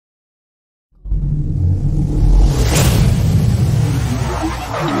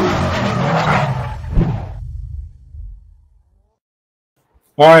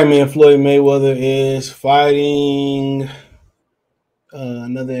All right, man. Floyd Mayweather is fighting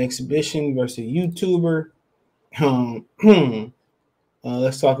another exhibition versus a YouTuber.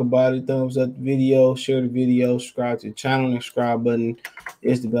 Let's talk about it. Thumbs up the video, share the video, subscribe to the channel, and subscribe button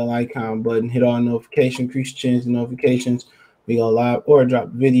is the bell icon button. Hit all notifications, increase change the notifications. We go live or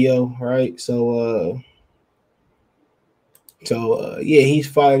drop the video. All right. So yeah, he's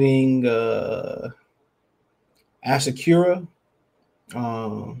fighting Asakura.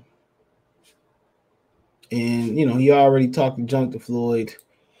 And he already talked junk to Floyd.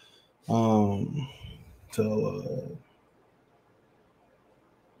 So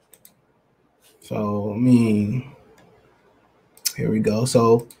I mean, here we go.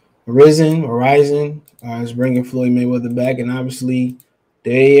 So Rizin is bringing Floyd Mayweather back, and obviously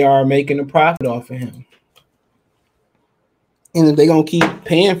they are making a profit off of him. And if they're gonna keep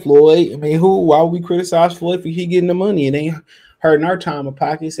paying Floyd, I mean, why would we criticize Floyd if he getting the money? It ain't hurting our time of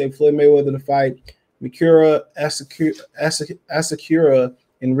pocket. Say Floyd Mayweather to fight Mikuru Asakura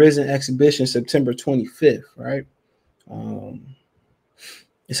in Rizin exhibition September 25th, right?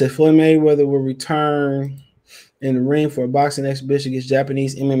 It said Floyd Mayweather will return in the ring for a boxing exhibition against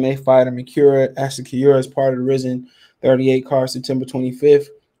Japanese MMA fighter Mikuru Asakura as part of the Rizin 38 card September 25th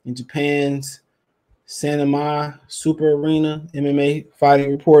in Japan's Sanama Super Arena. MMA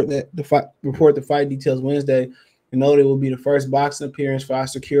fighting report the fight details Wednesday. You know, it will be the first boxing appearance for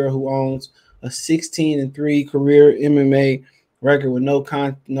Asakura, who owns a 16-3 career MMA record with no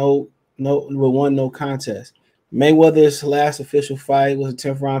contest. Mayweather's last official fight was a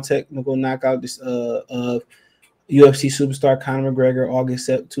 10th round technical knockout of UFC superstar Conor McGregor August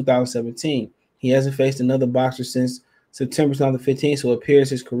 2017. He hasn't faced another boxer since September 2015, so it appears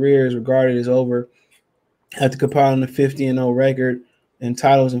his career is regarded as over after compiling a 50-0 record and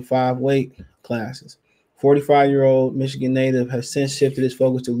titles in 5 weight classes. 45-year-old Michigan native has since shifted his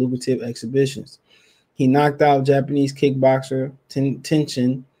focus to lucrative exhibitions. He knocked out Japanese kickboxer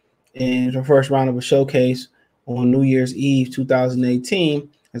Tenshin in the first round of a showcase on New Year's Eve 2018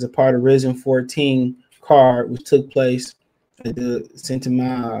 as a part of Rizin 14 card, which took place at the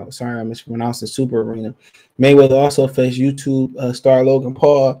Santima, sorry, I mispronounced the Super Arena. Mayweather also faced YouTube star Logan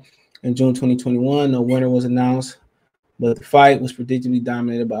Paul in June 2021. No winner was announced, but the fight was predictably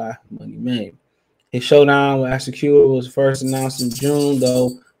dominated by Money May. His showdown with Asakura was first announced in June,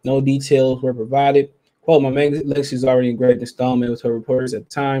 though no details were provided. Quote, my legacy is already engraved in stone, made with her reporters at the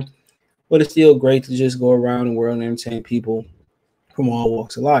time, but it's still great to just go around the world and entertain people from all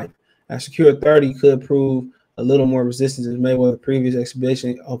walks of life. Asakura 30 could prove a little more resistance as Mayweather's previous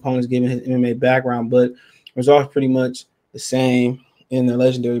exhibition opponents given his MMA background, but results pretty much the same, and the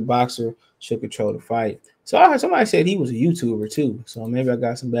legendary boxer should control the fight. So I heard somebody said he was a YouTuber too, so maybe I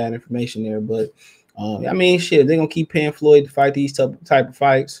got some bad information there, but I mean, shit, they're gonna keep paying Floyd to fight these type of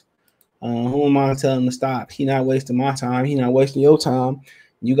fights. Who am I telling him to stop? He not wasting my time. He not wasting your time.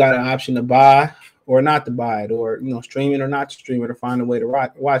 You got an option to buy or not to buy it, or stream it or not to stream it, or find a way to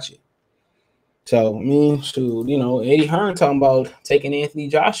watch it. So I mean, shoot, Eddie Hearn talking about taking Anthony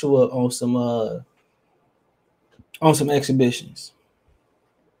Joshua on some exhibitions.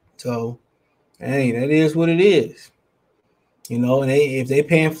 So hey, that is what it is. And if they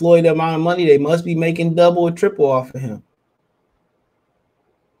paying Floyd the amount of money, they must be making double or triple off of him.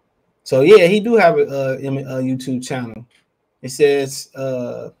 So yeah, he do have a YouTube channel. It says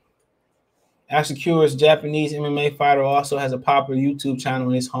Asakura's Japanese MMA fighter also has a popular YouTube channel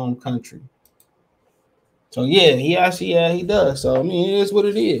in his home country. So yeah, he does. So I mean, it is what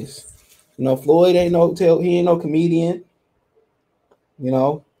it is. Floyd ain't he ain't no comedian. He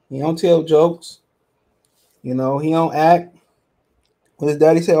don't tell jokes. He don't act. His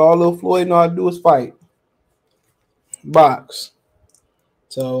daddy said all little Floyd know how to do is fight, box.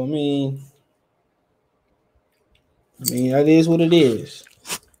 So I mean that is what it is.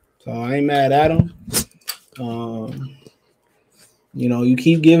 So I ain't mad at him. You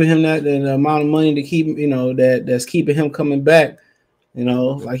keep giving him that amount of money to keep that's keeping him coming back.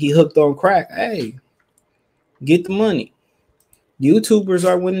 Like he hooked on crack. Hey, get the money. YouTubers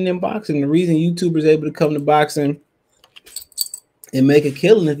are winning in boxing. The reason YouTubers able to come to boxing and make a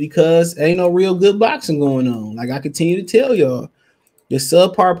killing is because ain't no real good boxing going on. Like I continue to tell y'all, the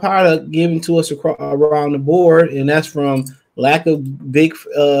subpar product given to us around the board, and that's from lack of big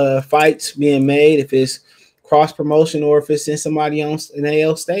fights being made, if it's cross promotion or if it's in somebody else an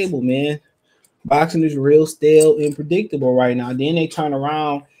AL stable, man. Boxing is real stale and predictable right now. Then they turn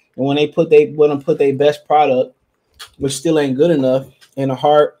around and when they put their best product, which still ain't good enough, in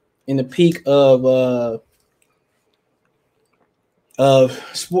the peak of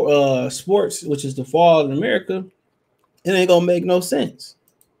sports, which is the fall in America, it ain't gonna make no sense.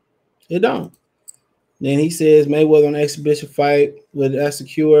 It don't. Then he says Mayweather on exhibition fight with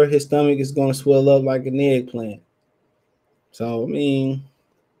Asakura, his stomach is going to swell up like an eggplant. So I mean,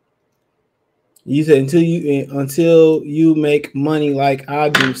 you said until you make money like I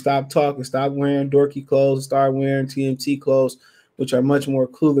do, stop talking, stop wearing dorky clothes, start wearing TMT clothes, which are much more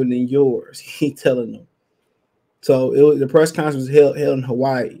cooler than yours. He telling them. So the press conference was held in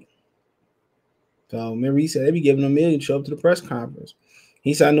Hawaii. So remember, he said they be giving $1 million to show up to the press conference.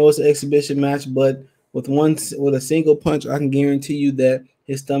 He said, I know it's an exhibition match, but with a single punch, I can guarantee you that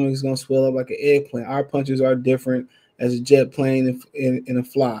his stomach is gonna swell up like an eggplant. Our punches are different as a jet plane in a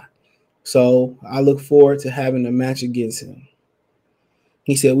fly. So I look forward to having a match against him.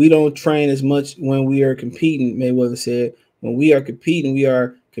 He said, we don't train as much when we are competing, Mayweather said. When we are competing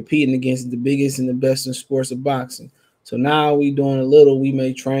against the biggest and the best in sports of boxing. So now we doing a little. We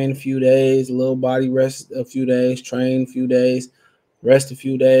may train a few days, a little body rest a few days, train a few days, rest a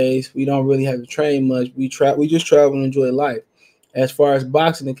few days. We don't really have to train much. We just travel and enjoy life. As far as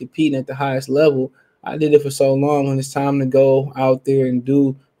boxing and competing at the highest level, I did it for so long. When it's time to go out there and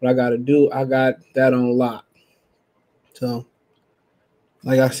do what I got to do, I got that on lock. So,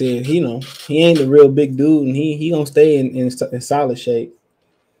 like I said, he ain't a real big dude, and he gonna stay in solid shape.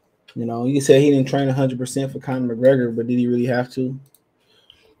 You can say he didn't train 100% for Conor McGregor, but did he really have to?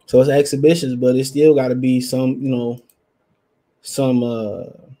 So it's exhibitions, but it still got to be some still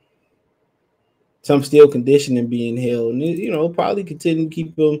conditioning being held, and probably continue to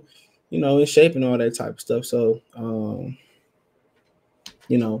keep him, in shape and all that type of stuff. So,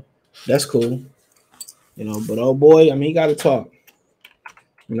 that's cool. But oh boy, I mean, he got to talk.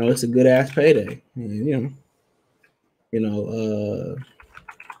 It's a good ass payday. And,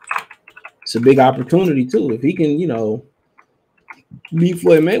 it's a big opportunity too. If he can, beat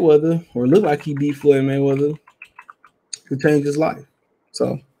Floyd Mayweather or look like he beat Floyd Mayweather, could change his life.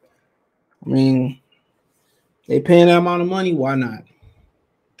 So, I mean, they paying that amount of money, why not?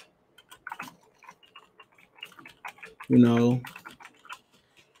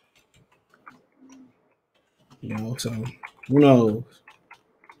 So who knows?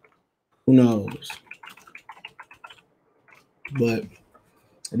 Who knows? But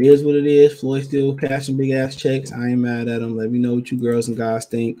it is what it is. Floyd still cashing big ass checks. I ain't mad at him. Let me know what you girls and guys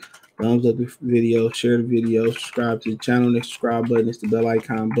think. Thumbs up the video, share the video, subscribe to the channel. The subscribe button is the bell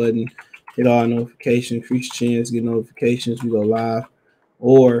icon button. Hit all notifications, increase your chance, get notifications. We go live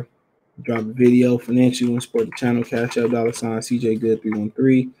or drop a video financially and support the channel. Cash App $CJ Good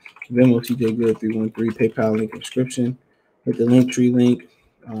 313, Venmo CJ Good 313, PayPal link in the description. Hit the Linktree link.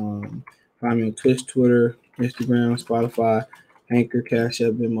 Find me on Twitch, Twitter, Instagram, Spotify, Anchor, Cash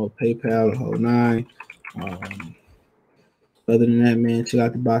App, Venmo, PayPal, the whole nine. Other than that, man, check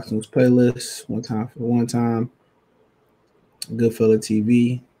out the Boxing News playlist. One time. Goodfella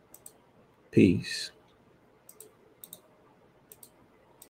TV. Peace.